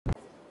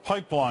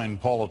Pipeline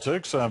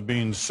politics have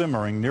been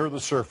simmering near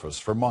the surface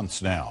for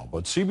months now,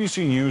 but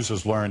CBC News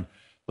has learned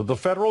that the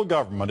federal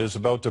government is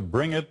about to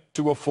bring it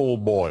to a full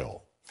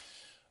boil.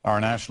 Our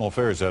national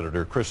affairs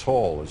editor, Chris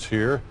Hall, is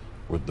here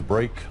with the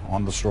break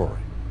on the story.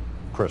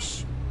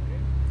 Chris.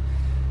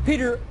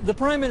 Peter, the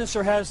Prime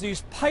Minister has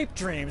these pipe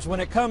dreams when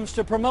it comes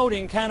to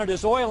promoting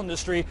Canada's oil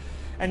industry,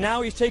 and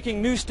now he's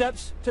taking new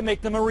steps to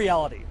make them a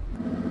reality.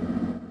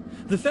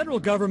 The federal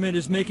government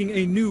is making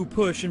a new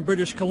push in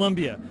British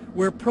Columbia,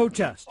 where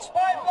protests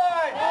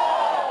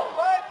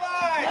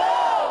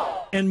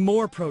and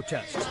more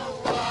protests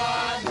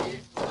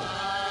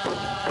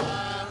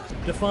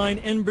define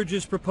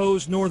Enbridge's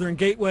proposed Northern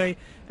Gateway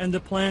and the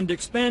planned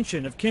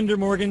expansion of Kinder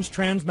Morgan's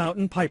Trans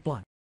Mountain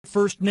pipeline.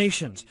 First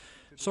Nations.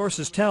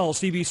 Sources tell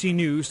CBC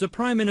News the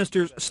Prime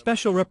Minister's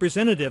special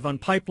representative on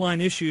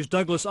pipeline issues,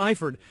 Douglas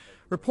Eiford,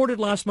 reported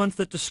last month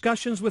that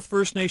discussions with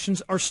First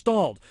Nations are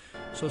stalled.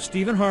 So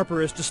Stephen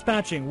Harper is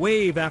dispatching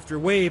wave after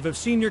wave of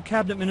senior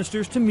cabinet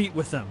ministers to meet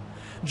with them.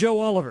 Joe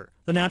Oliver,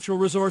 the Natural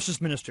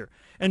Resources Minister,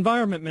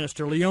 Environment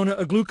Minister Leona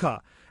Agluka,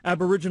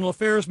 Aboriginal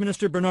Affairs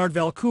Minister Bernard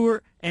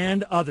Valcourt,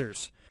 and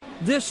others.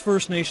 This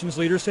First Nations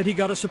leader said he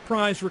got a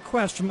surprise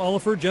request from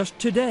Oliver just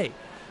today.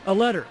 A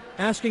letter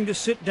asking to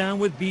sit down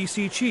with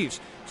BC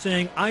chiefs,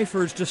 saying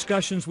Eiford's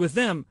discussions with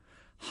them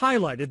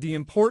highlighted the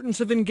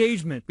importance of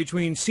engagement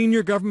between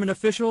senior government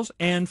officials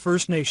and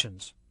First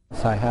Nations.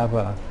 I have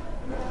a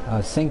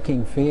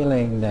sinking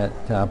feeling that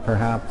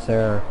perhaps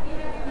they're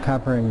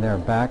covering their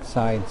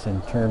backsides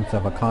in terms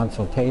of a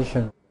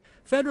consultation.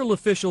 Federal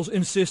officials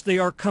insist they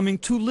are coming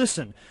to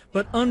listen,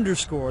 but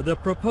underscore the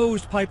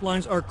proposed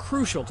pipelines are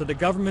crucial to the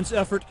government's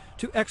effort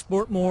to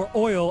export more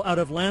oil out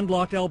of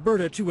landlocked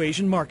Alberta to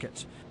Asian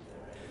markets.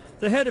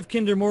 The head of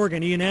Kinder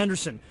Morgan, Ian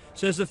Anderson,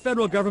 says the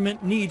federal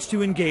government needs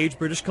to engage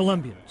British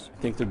Columbians.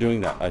 I think they're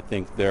doing that. I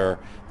think they're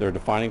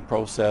defining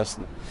process.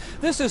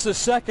 This is the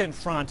second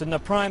front in the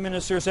Prime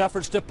Minister's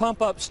efforts to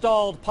pump up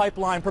stalled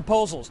pipeline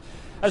proposals.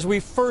 As we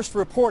first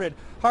reported,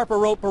 Harper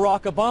wrote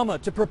Barack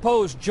Obama to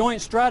propose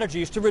joint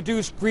strategies to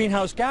reduce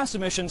greenhouse gas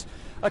emissions,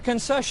 a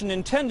concession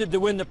intended to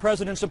win the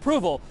president's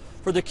approval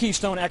for the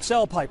Keystone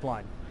XL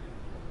pipeline.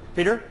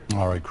 Peter?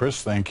 All right,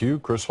 Chris, thank you.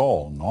 Chris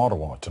Hall in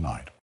Ottawa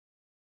tonight.